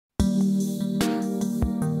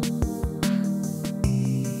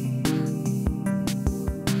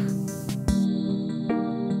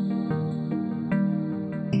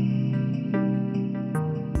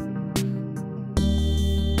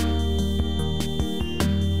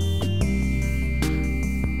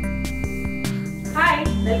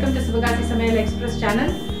Sivakasi Samayal Express channel.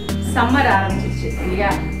 Summer ஆரம்பிச்சிருச்சு இல்லையா?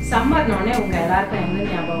 சம்மர்னோடனே உங்க எல்லாருக்கும் என்ன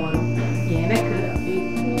ஞாபகம் வரும்? எனக்கு அப்படியே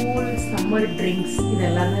கூல் சம்மர் ட்ரிங்க்ஸ்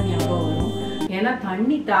இதெல்லாம் தான் ஞாபகம் வரும். ஏன்னா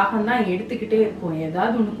தண்ணி தாகம் தான் எடுத்துக்கிட்டே இருக்கும்.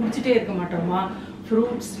 ஏதாவது ஒன்று குடிச்சிட்டே இருக்க மாட்டோமா?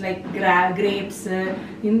 ஃப்ரூட்ஸ் லைக் கிரேப்ஸ்,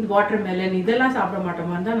 இந்த வாட்டர்மெலன் இதெல்லாம் சாப்பிட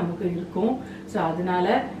மாட்டோமான்னு தான் நமக்கு இருக்கும். ஸோ அதனால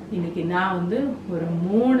இன்னைக்கு நான் வந்து ஒரு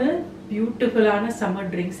 3 பியூட்டிஃபுல்லான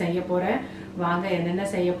சம்மர் ட்ரிங்க்ஸ் செய்ய போகிறேன். வாங்க என்னென்ன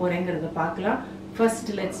செய்ய போகிறேங்கிறத பார்க்கலாம். ஃபர்ஸ்ட்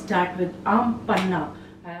லெட்ஸ் ஸ்டார்ட் வித் ஆம் பன்னா.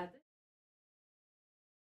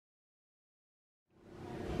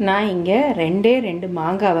 நான் இங்கே 2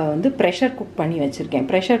 மாங்காவை வந்து ப்ரெஷர் குக் பண்ணி வச்சுருக்கேன்.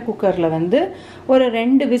 ப்ரெஷர் குக்கரில் வந்து ஒரு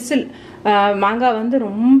 2 விசில், மாங்காய் வந்து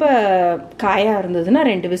ரொம்ப காயாக இருந்ததுன்னா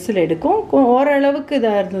 2 விசில் எடுக்கும். ஓரளவுக்கு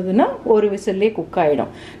இதாக இருந்ததுன்னா 1 விசில்லே குக்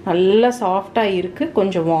ஆகிடும். நல்லா சாஃப்டாக இருக்குது,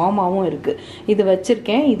 கொஞ்சம் வார்மாகவும் இருக்குது. இது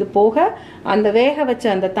வச்சுருக்கேன். இது போக அந்த வேக வச்ச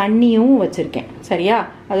அந்த தண்ணியும் வச்சுருக்கேன். சரியா?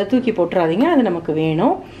 அதை தூக்கி போட்டுறாதீங்க, அது நமக்கு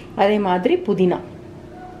வேணும். அதே மாதிரி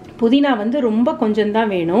புதினா வந்து ரொம்ப கொஞ்சம்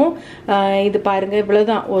தான் வேணும். இது பாருங்கள்,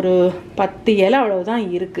 இவ்வளோதான், ஒரு 10 இலை அவ்வளோதான்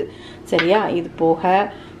இருக்குது. சரியா? இது போக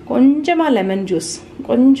கொஞ்சமாக லெமன் ஜூஸ்,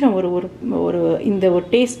 கொஞ்சம் ஒரு இந்த ஒரு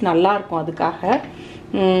டேஸ்ட் நல்லாயிருக்கும். அதுக்காக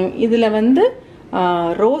இதில் வந்து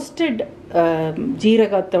ரோஸ்டட்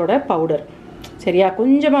ஜீரகத்தோட பவுடர். சரியா?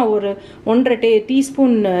 கொஞ்சமாக ஒரு 1.5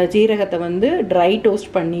 டீஸ்பூன் ஜீரகத்தை வந்து ட்ரை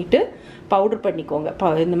டோஸ்ட் பண்ணிவிட்டு பவுடர் பண்ணிக்கோங்க.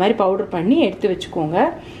 இந்த மாதிரி பவுடர் பண்ணி எடுத்து வச்சுக்கோங்க.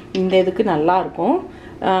 இந்த இதுக்கு நல்லாயிருக்கும்.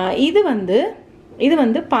 இது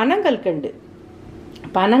வந்து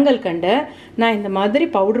பனங்கல்கண்டை நான் இந்த மாதிரி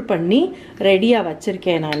பவுடர் பண்ணி ரெடியாக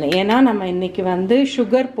வச்சுருக்கேன் நான். ஏன்னா நம்ம இன்றைக்கி வந்து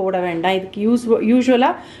சுகர் போட வேண்டாம். இதுக்கு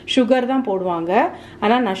யூஸ்வலாக சுகர் தான் போடுவாங்க.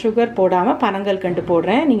 ஆனால் நான் சுகர் போடாமல் பனங்கல்கண்டு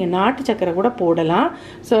போடுறேன். நீங்கள் நாட்டு சக்கரை கூட போடலாம்.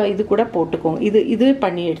 ஸோ இது கூட போட்டுக்கோங்க. இது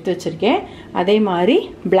பண்ணி எடுத்து வச்சுருக்கேன். அதே மாதிரி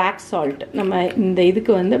பிளாக் சால்ட், நம்ம இந்த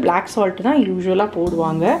இதுக்கு வந்து பிளாக் சால்ட் தான் யூஸ்வலாக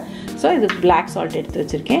போடுவாங்க. ஸோ இது பிளாக் சால்ட் எடுத்து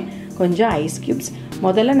வச்சுருக்கேன். கொஞ்சம் ஐஸ் க்யூப்ஸ்.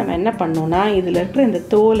 முதல்ல நம்ம என்ன பண்ணோம்னா, இதில் இருக்கிற இந்த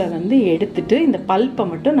தோலை வந்து எடுத்துட்டு இந்த பல்ப்பை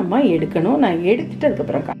மட்டும் நம்ம எடுக்கணும். நான் எடுத்துட்டு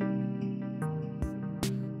அதுக்கப்புறம்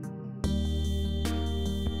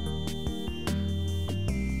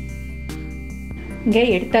இங்கே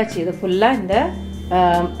எடுத்தாச்சு. இது ஃபுல்லாக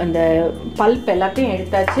இந்த பல்ப் எல்லாத்தையும்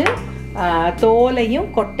எடுத்தாச்சு. தோலையும்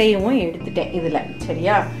கொட்டையும் எடுத்துட்டேன் இதில்.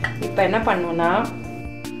 சரியா? இப்போ என்ன பண்ணுவோன்னா,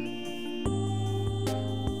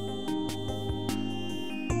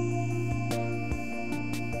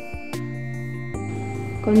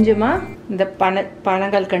 கொஞ்சமாக இந்த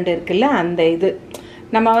பனங்கல்கண்டு இருக்குல்ல, அந்த இது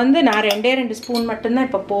நம்ம வந்து நான் 2 ஸ்பூன் மட்டும்தான்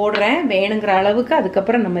இப்போ போடுறேன், வேணுங்கிற அளவுக்கு.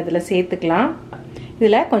 அதுக்கப்புறம் நம்ம இதில் சேர்த்துக்கலாம்.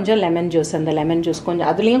 இதில் கொஞ்சம் லெமன் ஜூஸ், அந்த லெமன் ஜூஸ் கொஞ்சம்,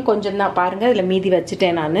 அதுலேயும் கொஞ்சம் தான் பாருங்கள், இதில் மீதி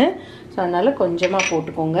வச்சுட்டேன் நான். ஸோ அதனால் கொஞ்சமாக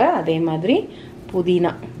போட்டுக்கோங்க. அதே மாதிரி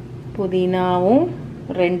புதினாவும்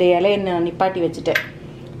 2 இலையை நான் நிப்பாட்டி வச்சுட்டேன்.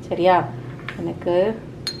 சரியா? எனக்கு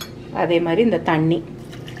அதே மாதிரி இந்த தண்ணி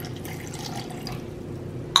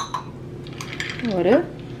ஒரு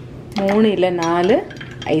 3 இல்லை 4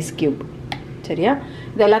 ஐஸ் க்யூப். சரியா?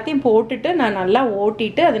 இது எல்லாத்தையும் போட்டுட்டு நான் நல்லா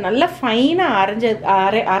ஓட்டிட்டு அது நல்லா ஃபைனாக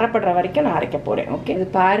அரைப்படுற வரைக்கும் நான் அரைக்க போகிறேன். ஓகே, இது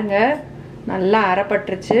பாருங்கள், நல்லா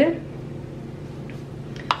அரைப்பட்டுருச்சு.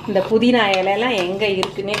 இந்த புதினா இலையெல்லாம் எங்கே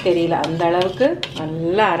இருக்குன்னே தெரியல, அந்த அளவுக்கு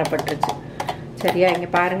நல்லா அரைப்பட்டுருச்சு. சரியா? இங்கே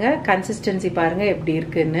பாருங்கள், கன்சிஸ்டன்சி பாருங்கள் எப்படி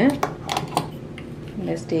இருக்குன்னு.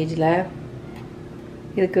 இந்த ஸ்டேஜில்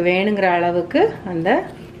இதுக்கு வேணுங்கிற அளவுக்கு அந்த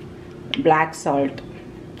பிளாக் சால்ட்.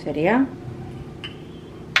 சரியா?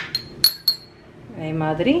 அதே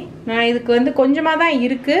மாதிரி நான் இதுக்கு வந்து கொஞ்சமாக தான்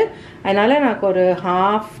இருக்குது. அதனால் நான் ஒரு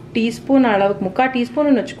 1/2 டீஸ்பூன் அளவுக்கு, 3/4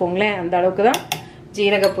 டீஸ்பூன்னு வச்சுக்கோங்களேன், அந்த அளவுக்கு தான்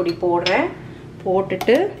ஜீரகப்பொடி போடுறேன்.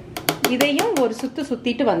 போட்டுட்டு இதையும் ஒரு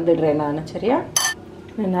சுற்றிட்டு வந்துடுறேன் நான். சரியா?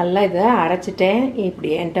 நல்லா இதை அரைச்சிட்டேன்.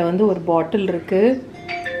 இப்படி என்கிட்ட வந்து ஒரு பாட்டில் இருக்குது.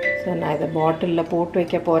 ஸோ நான் இதை பாட்டிலில் போட்டு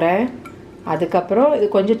வைக்க போகிறேன். அதுக்கப்புறம் இது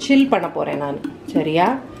கொஞ்சம் சில் பண்ண போகிறேன் நான். சரியா?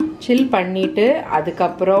 சில் பண்ணிவிட்டு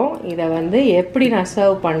அதுக்கப்புறம் இதை வந்து எப்படி நான்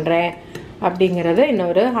சர்வ் பண்ணுறேன் அப்படிங்கிறத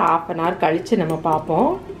இன்னொரு 1/2 an hour கழித்து நம்ம பார்ப்போம்.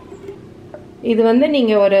 இது வந்து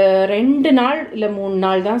நீங்கள் ஒரு 2 நாள் இல்லை 3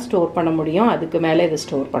 நாள் தான் ஸ்டோர் பண்ண முடியும். அதுக்கு மேலே இதை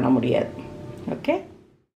ஸ்டோர் பண்ண முடியாது. ஓகே,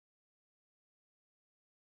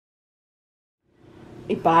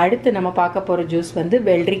 இப்போ அடுத்து நம்ம பார்க்க போகிற ஜூஸ் வந்து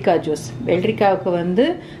வெள்ளரிக்காய் ஜூஸ். வெள்ளரிக்காவுக்கு வந்து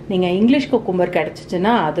நீங்கள் இங்கிலீஷ் குக்கும்பர்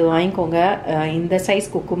கிடச்சிச்சின்னா அது வாங்கிக்கோங்க. இந்த சைஸ்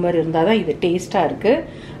குக்கும்பர் இருந்தால் தான் இது டேஸ்ட்டாக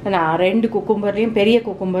இருக்குது. நான் 2 குக்கும்பர்லேயும், பெரிய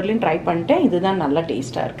குக்கும்பர்லேயும் ட்ரை பண்ணிட்டேன். இதுதான் நல்லா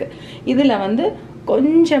டேஸ்ட்டாக இருக்குது. இதில் வந்து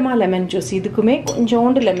கொஞ்சமாக லெமன் ஜூஸ், இதுக்குமே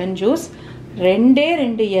கொஞ்சோண்டு லெமன் ஜூஸ்,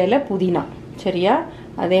 2 இலை புதினா. சரியா?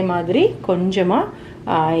 அதே மாதிரி கொஞ்சமாக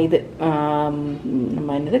இது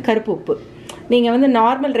நம்ம என்னது கருப்பு உப்பு. நீங்கள் வந்து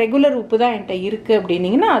நார்மல் ரெகுலர் உப்பு தான் என்கிட்ட இருக்குது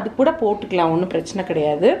அப்படின்னீங்கன்னா அது கூட போட்டுக்கலாம், ஒன்றும் பிரச்சனை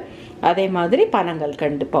கிடையாது. அதே மாதிரி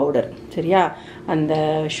பனங்கல்கண்டு பவுடர். சரியா? அந்த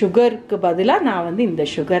சுகருக்கு பதிலாக நான் வந்து இந்த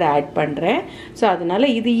சுகர் ஆட் பண்ணுறேன். ஸோ அதனால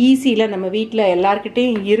இது ஈஸியில் நம்ம வீட்டில்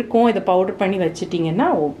எல்லாருக்கிட்டையும் இருக்கும். இதை பவுடர் பண்ணி வச்சுட்டிங்கன்னா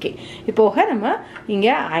ஓகே. இப்போக நம்ம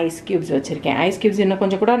இங்கே ஐஸ் க்யூப்ஸ் வச்சுருக்கேன். ஐஸ் க்யூப்ஸ் இன்னும்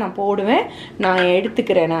கொஞ்சம் கூட நான் போடுவேன். நான்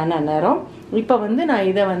எடுத்துக்கிறேன் நான் அந்நேரம். இப்போ வந்து நான்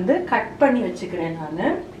இதை வந்து கட் பண்ணி வச்சுக்கிறேன்.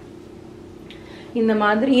 நான் இந்த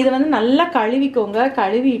மாதிரி இதை வந்து நல்லா கழுவிக்கோங்க.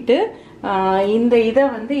 கழுவிட்டு இந்த இதை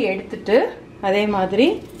வந்து எடுத்துட்டு அதே மாதிரி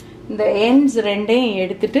இந்த எண்ட்ஸ் ரெண்டையும்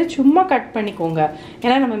எடுத்துட்டு சும்மா கட் பண்ணிக்கோங்க.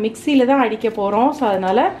 ஏன்னா நம்ம மிக்சியில் தான் அடிக்க போகிறோம். ஸோ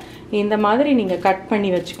அதனால் இந்த மாதிரி நீங்கள் கட் பண்ணி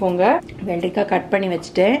வச்சுக்கோங்க. வெள்ளரிக்காய் கட் பண்ணி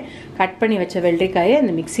வச்சுட்டேன். கட் பண்ணி வச்ச வெள்ளரிக்காயை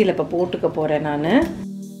இந்த மிக்சியில் இப்போ போட்டுக்க போகிறேன். நான்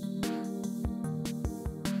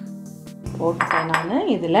போட்டுட்டேன். நான்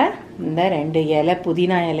இதில் இந்த 2 இலை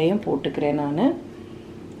புதினா இலையும் போட்டுக்கிறேன். நான்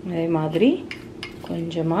அதே மாதிரி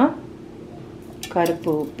கொஞ்சமாக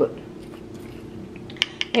கருப்பு உப்பு.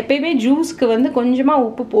 எப்பயுமே ஜூஸ்க்கு வந்து கொஞ்சமாக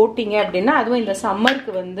உப்பு போட்டிங்க அப்படின்னா, அதுவும் இந்த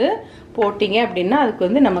சம்மருக்கு வந்து போட்டிங்க அப்படின்னா அதுக்கு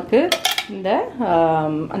வந்து நமக்கு இந்த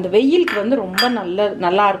அந்த வெயிலுக்கு வந்து ரொம்ப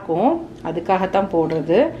நல்லாயிருக்கும். அதுக்காகத்தான்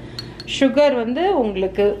போடுறது. சுகர் வந்து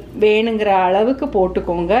உங்களுக்கு வேணுங்கிற அளவுக்கு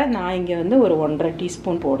போட்டுக்கோங்க. நான் இங்கே வந்து ஒரு 1.5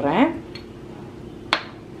 டீஸ்பூன் போடுறேன்.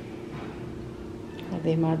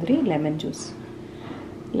 அதே மாதிரி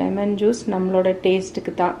லெமன் ஜூஸ் நம்மளோட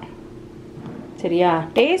டேஸ்ட்டுக்கு தான். சரியா?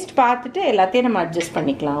 டேஸ்ட் பார்த்துட்டு எல்லாத்தையும் நம்ம அட்ஜஸ்ட்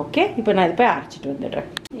பண்ணிக்கலாம். ஓகே, இப்போ நான் இதை போய் அரைச்சிட்டு வந்துடுறேன்.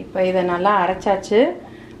 இப்போ இதை நல்லா அரைச்சாச்சு.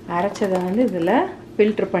 அரைச்சதை வந்து இதில்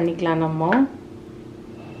ஃபில்ட்ரு பண்ணிக்கலாம் நம்ம.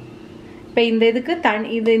 இப்போ இந்த இதுக்கு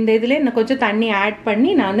இந்த இதில் இன்னும் கொஞ்சம் தண்ணி ஆட்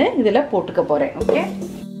பண்ணி நான் இதில் போட்டுக்க போகிறேன். ஓகே,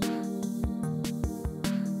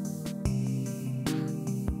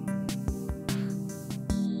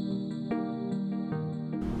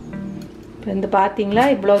 இப்போ இந்த பார்த்தீங்களா,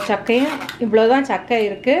 இவ்வளோதான் சக்கை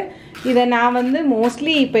இருக்குது. இதை நான் வந்து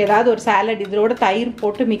மோஸ்ட்லி இப்போ ஏதாவது ஒரு சாலட் இதோட தயிர்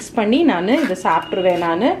போட்டு மிக்ஸ் பண்ணி நான் இதை சாப்பிட்ருவேன்.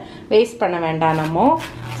 நான் வேஸ்ட் பண்ண வேண்டாம் நம்ம.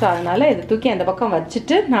 ஸோ அதனால் இதை தூக்கி அந்த பக்கம்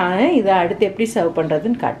வச்சுட்டு நான் இதை அடுத்து எப்படி சர்வ்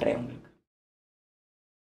பண்ணுறதுன்னு காட்டுறேன் உங்களுக்கு.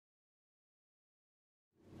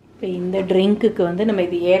 இப்போ இந்த ட்ரிங்க்குக்கு வந்து நம்ம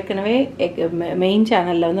இது ஏற்கனவே மெயின்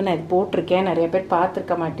சேனலில் வந்து நான் இது போட்டிருக்கேன். நிறைய பேர்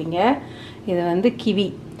பார்த்துருக்க மாட்டீங்க. இது வந்து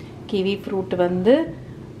கிவி ஃப்ரூட் வந்து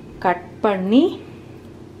கட் பண்ணி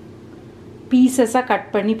பீசஸாக கட்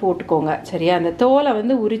பண்ணி போட்டுக்கோங்க. சரியா? அந்த தோலை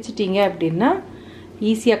வந்து உரிச்சிட்டிங்க அப்படின்னா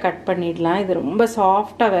ஈஸியாக கட் பண்ணிடலாம். இது ரொம்ப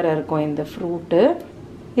சாஃப்டாக வேறு இருக்கும் இந்த ஃப்ரூட்டு.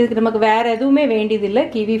 இதுக்கு நமக்கு வேறு எதுவுமே வேண்டியதில்லை.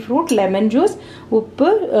 கிவி ஃப்ரூட், லெமன் ஜூஸ், உப்பு,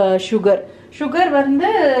 சுகர் வந்து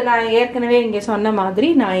நான் ஏற்கனவே இங்கே சொன்ன மாதிரி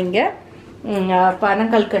நான் இங்கே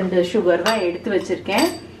பனங்கல்கண்டு சுகர் தான் எடுத்து வச்சுருக்கேன்.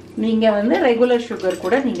 நீங்கள் வந்து ரெகுலர் சுகர்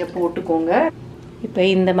கூட நீங்கள் போட்டுக்கோங்க. இப்போ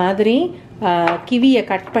இந்த மாதிரி கிவியை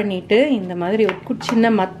கட் பண்ணிவிட்டு இந்த மாதிரி ஒரு சின்ன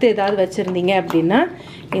மத்து ஏதாவது வச்சுருந்தீங்க அப்படின்னா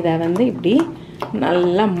இதை வந்து இப்படி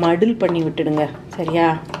நல்லா மடில் பண்ணி விட்டுடுங்க. சரியா?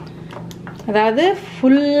 அதாவது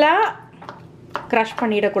ஃபுல்லாக க்ரஷ்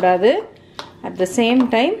பண்ணிடக்கூடாது. At the same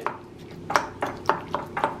time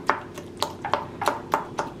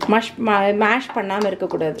mash பண்ணாமல்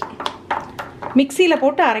இருக்கக்கூடாது. மிக்சியில்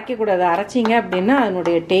போட்டு அரைக்கக்கூடாது. அரைச்சிங்க அப்படின்னா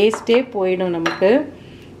அதனுடைய டேஸ்ட்டே போயிடும் நமக்கு.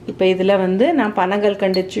 இப்போ இதில் வந்து நான்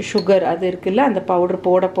பனங்கல்கண்டு சுகர் அது இருக்குல்ல, அந்த பவுடர்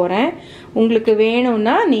போட போகிறேன். உங்களுக்கு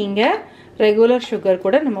வேணும்னா நீங்கள் ரெகுலர் சுகர்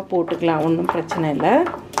கூட நம்ம போட்டுக்கலாம். ஒன்றும் பிரச்சனை இல்லை.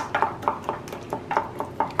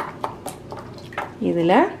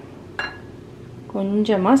 இதில்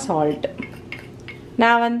கொஞ்சமாக சால்ட்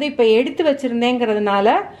நான் வந்து இப்போ எடுத்து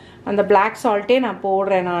வச்சுருந்தேங்கிறதுனால அந்த பிளாக் சால்ட்டே நான்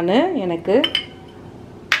போடுறேன். நான் எனக்கு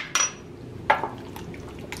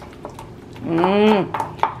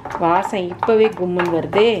வாசம் இப்போவே கும்முன்னு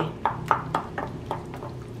வருதே.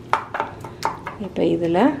 இப்போ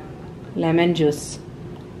இதில் லெமன் ஜூஸ்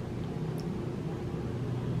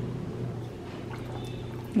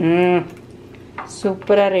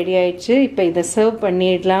சூப்பராக ரெடி ஆயிடுச்சு. இப்போ இதை சர்வ்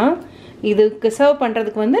பண்ணிடலாம். இதுக்கு சர்வ்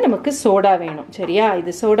பண்ணுறதுக்கு வந்து நமக்கு சோடா வேணும். சரியா?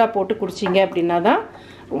 இது சோடா போட்டு குடிச்சிங்க அப்படின்னா தான்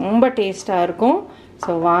ரொம்ப டேஸ்ட்டாக இருக்கும்.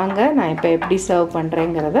 ஸோ வாங்க நான் இப்போ எப்படி சர்வ்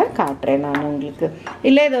பண்ணுறேங்கிறத காட்டுறேன் நான் உங்களுக்கு.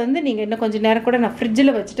 இல்லை இதை வந்து நீங்கள் இன்னும் கொஞ்சம் நேரம் கூட நான்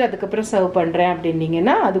ஃப்ரிட்ஜில் வச்சுட்டு அதுக்கப்புறம் சர்வ் பண்ணுறேன்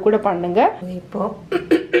அப்படின்னீங்கன்னா அது கூட பண்ணுங்கள்.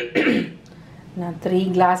 இப்போது நான் 3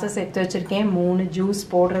 கிளாஸஸ் எடுத்து வச்சுருக்கேன் 3 ஜூஸ்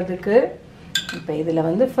போடுறதுக்கு. இப்போ இதில்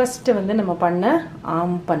வந்து ஃபஸ்ட்டு வந்து நம்ம பண்ண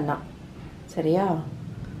ஆம் பன்னா. சரியா?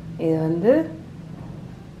 இது வந்து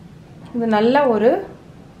இது நல்லா ஒரு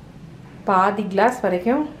பாதி கிளாஸ்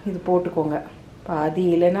வரைக்கும் இது போட்டுக்கோங்க. பாதி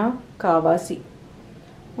இல்லைன்னா காவாசி,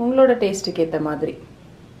 உங்களோட டேஸ்ட்டுக்கு ஏற்ற மாதிரி.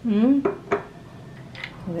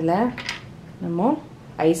 இதில் நம்ம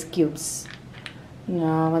ஐஸ் க்யூப்ஸ்,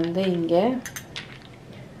 நான் வந்து இங்கே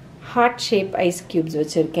ஹார்ட் ஷேப் ஐஸ் க்யூப்ஸ்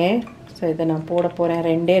வச்சுருக்கேன். ஸோ இதை நான் போட போகிறேன்.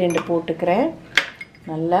 2 போட்டுக்கிறேன்.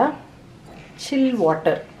 நல்லா சில்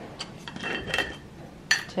வாட்டர்.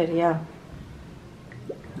 சரியா?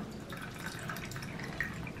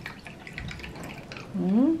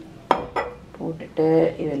 போட்டுட்டு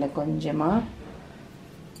இதில் கொஞ்சமாக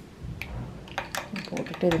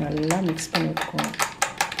போட்டுட்டு இது நல்லா மிக்ஸ் பண்ணி விட்டுக்கணும்.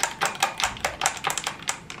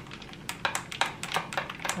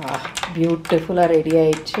 பியூட்டிஃபுல்லாக ரெடி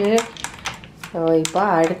ஆயிடுச்சு. ஸோ இப்போ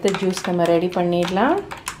அடுத்த ஜூஸ் நம்ம ரெடி பண்ணிடலாம்.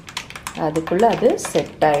 அதுக்குள்ளே அது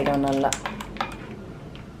செட் ஆகிடும் நல்லா.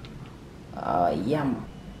 யம்.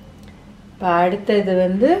 இப்போ அடுத்தது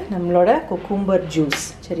வந்து நம்மளோட குக்கும்பர் ஜூஸ்.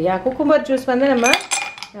 சரியா? குக்கும்பர் ஜூஸ் வந்து நம்ம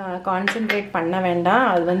கான்சென்ட்ரேட் பண்ண வேண்டாம்.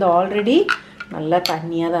 அது வந்து ஆல்ரெடி நல்லா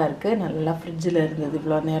தண்ணியாக தான் இருக்குது. நல்லா ஃப்ரிட்ஜில் இருந்தது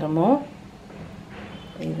இவ்வளோ நேரமும்.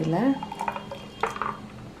 இதில்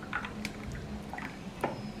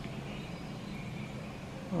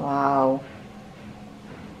வாவ்,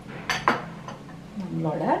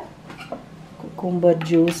 நம்மளோட குக்கும்பர்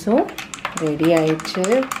ஜூஸும் ரெடி ஆயிடுச்சு.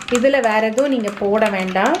 இதில் வேறு எதுவும் நீங்கள் போட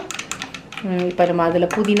வேண்டாம். இப்போ நம்ம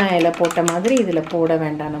அதில் புதினா இலை போட்ட மாதிரி இதில் போட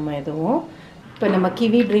வேண்டாம் நம்ம எதுவும். இப்போ நம்ம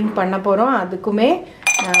கிவி ட்ரிங்க் பண்ண போகிறோம். அதுக்குமே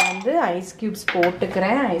நான் வந்து ஐஸ் க்யூப்ஸ்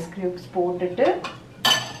போட்டுக்கிறேன். ஐஸ் க்யூப்ஸ் போட்டுட்டு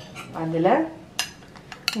அதில்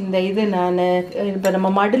இந்த இது நான் இப்போ நம்ம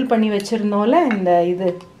மடில் பண்ணி வச்சுருந்தோம்ல, இந்த இது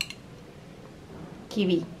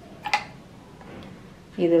கிவி,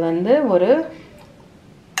 இது வந்து ஒரு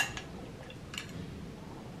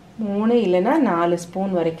 3 இல்லைன்னா 4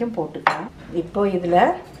 ஸ்பூன் வரைக்கும் போட்டுக்கலாம். இப்போ இதில்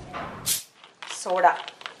சோடா,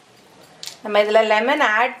 நம்ம இதில் லெமன்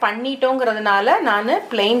ஆட் பண்ணிட்டோங்கிறதுனால நான்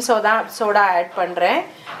பிளெயின் சோடா ஆட் பண்ணுறேன்.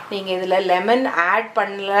 நீங்கள் இதில் லெமன் ஆட்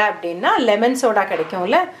பண்ணல அப்படின்னா லெமன் சோடா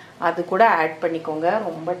கிடைக்கும்ல, அது கூட ஆட் பண்ணிக்கோங்க.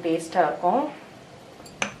 ரொம்ப டேஸ்ட்டாக இருக்கும்.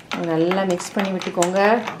 நல்லா மிக்ஸ் பண்ணி விட்டுக்கோங்க.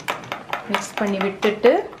 மிக்ஸ் பண்ணி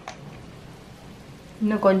விட்டுட்டு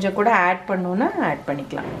இன்னும் கொஞ்சம் கூட ஆட் பண்ணணுன்னா ஆட்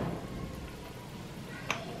பண்ணிக்கலாம்.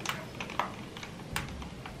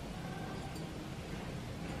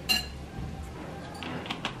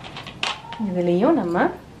 இதுலேயும் நம்ம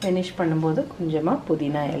ஃபினிஷ் பண்ணும்போது கொஞ்சமாக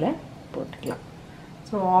புதினா இலை போட்டுக்கலாம்.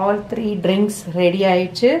 ஸோ ஆல் 3 ட்ரிங்க்ஸ் ரெடி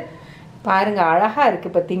ஆயிடுச்சு. பாருங்கள், அழகாக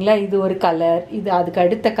இருக்குது பார்த்தீங்களா? இது ஒரு கலர், இது அதுக்கு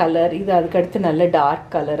அடுத்த கலர், இது அதுக்கு அடுத்து நல்ல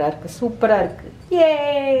டார்க் கலராக இருக்குது. சூப்பராக இருக்குது. ஏ,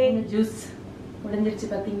 ஜூஸ் முடிஞ்சிருச்சு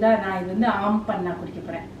பார்த்தீங்களா? நான் இது வந்து ஆம் பன்னா குடிக்க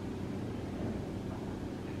போகிறேன்.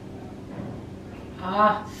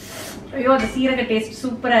 ஐயோ, அந்த சீரக டேஸ்ட்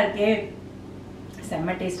சூப்பராக இருக்கே,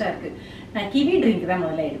 செம்ம டேஸ்ட்டாக இருக்குது. நான் கிவி ட்ரிங்க் தான்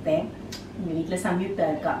முதல்ல எடுத்தேன். எங்கள் வீட்டில் சம்யுக்தா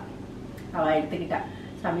இருக்கா, அவள் எடுத்துக்கிட்டா.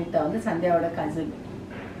 சம்யுக்தா வந்து சந்தியாவோட கசின்,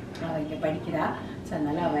 அவள் இங்கே படிக்கிறா. ஸோ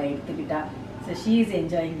அதனால அவள் எடுத்துக்கிட்டா. So she is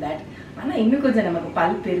enjoying that. ஆனால் இன்னும் கொஞ்சம் நமக்கு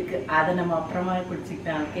பல்ப் இருக்குது, அதை நம்ம அப்புறமா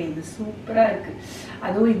குடிச்சிக்கலாம். ஓகே, இது சூப்பராக இருக்குது.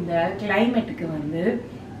 அதுவும் இந்த கிளைமேட்டுக்கு வந்து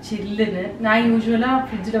சில்லுன்னு. நான் யூஸ்வலாக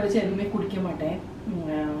ஃப்ரிட்ஜில் வச்சு எதுவுமே குடிக்க மாட்டேன்.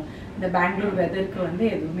 இந்த பெங்களூர் வெதருக்கு வந்து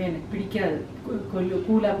எதுவுமே எனக்கு பிடிக்காது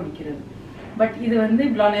கூலாக குடிக்கிறது. பட் இது வந்து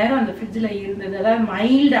இவ்வளோ நேரம் அந்த ஃப்ரிட்ஜில் இருந்தது, அதாவது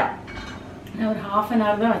மைல்டாக. நான் ஒரு 1/2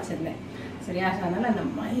 hour தான் வச்சுருந்தேன். சரியா? அதனால அந்த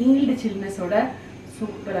மைல்டு சில்னஸோட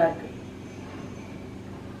சூப்பராக இருக்குது.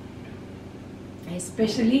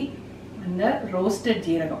 எஸ்பெஷலி அந்த ரோஸ்டட்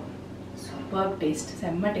ஜீரகம் சூப்பர் டேஸ்ட்,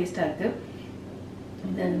 செம்ம டேஸ்ட்டாக இருக்குது.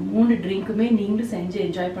 இந்த 3 ட்ரிங்க்குமே நீங்களும் செஞ்சு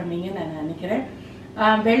என்ஜாய் பண்ணீங்கன்னு நான் நினைக்கிறேன்.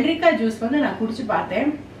 வெள்ளரிக்காய் ஜூஸ் வந்து நான் குடிச்சு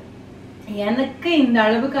பார்த்தேன். எனக்கு இந்த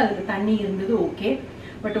அளவுக்கு அதுக்கு தண்ணி இருந்தது ஓகே.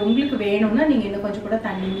 பட் உங்களுக்கு வேணும்னா நீங்கள் இன்னும் கொஞ்சம் கூட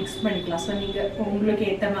தண்ணி மிக்ஸ் பண்ணிக்கலாம். ஸோ நீங்கள் உங்களுக்கு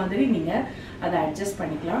ஏற்ற மாதிரி நீங்கள் அதை அட்ஜஸ்ட்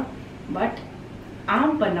பண்ணிக்கலாம். பட்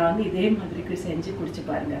ஆம் பன்னா வந்து இதே மாதிரி செஞ்சு குடிச்சு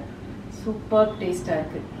பாருங்கள், சூப்பர் டேஸ்ட்டாக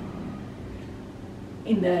இருக்குது.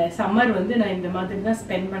 இந்த சம்மர் வந்து நான் இந்த மாதிரி தான்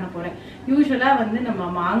ஸ்பெண்ட் பண்ண போகிறேன். யூஸ்வலாக வந்து நம்ம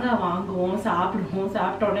மாங்காய் வாங்குவோம், சாப்பிடுவோம்,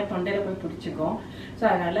 சாப்பிட்ட உடனே தொண்டையில் போய் பிடிச்சிக்கும். ஸோ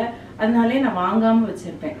அதனாலே நான் வாங்காமல்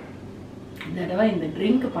வச்சுருப்பேன். இந்த தடவை இந்த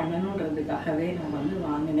ட்ரிங்க் பண்ணணுன்றதுக்காகவே நான் வந்து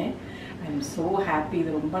வாங்கினேன். I am so happy.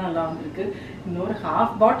 இது ரொம்ப நல்லா வந்திருக்கு. இன்னொரு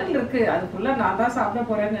 1/2 bottle இருக்குது, அதுக்குள்ளே நான் தான் சாப்பிட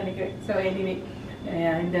போகிறேன்னு நினைக்கிறேன். ஸோ எனிவே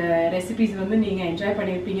இந்த ரெசிபிஸ் வந்து நீங்கள் என்ஜாய்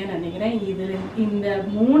பண்ணியிருப்பீங்கன்னு நினைக்கிறேன். இதில் இந்த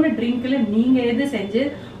 3 ட்ரிங்க்கில் நீங்கள் எது செஞ்சு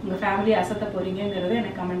உங்கள் ஃபேமிலி அசத்த போகிறீங்கிறத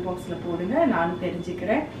எனக்கு கமெண்ட் பாக்ஸில் போடுங்க, நானும்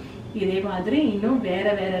தெரிஞ்சுக்கிறேன். இதே மாதிரி இன்னும்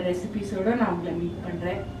வேறு ரெசிபிஸோடு நான் உங்களை மீட்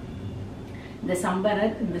பண்ணுறேன். இந்த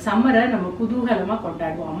சம்மரை நம்ம குதூகலமாக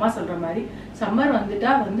கொண்டாடுவோம். அம்மா சொல்கிற மாதிரி சம்மர்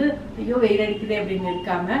வந்துட்டா வந்து ஐயோ வெயில் அடிக்குது அப்படின்னு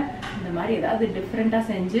இருக்காம இந்த மாதிரி ஏதாவது டிஃப்ரெண்ட்டாக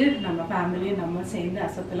செஞ்சு நம்ம ஃபேமிலியை நம்ம சேர்ந்து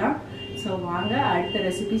அசத்தலாம். ஸோ வாங்க அடுத்த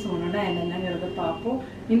ரெசிபிஸ் ஒன்றுனா என்னென்னங்கிறத பார்ப்போம்.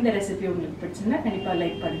 இந்த ரெசிபி உங்களுக்கு பிடிச்சிருந்தா கண்டிப்பாக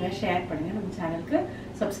லைக் பண்ணுங்கள், ஷேர் பண்ணுங்கள், நம்ம சேனலுக்கு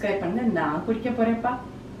சப்ஸ்கிரைப் பண்ணுங்கள். நான் குடிக்க போகிறேன்ப்பா.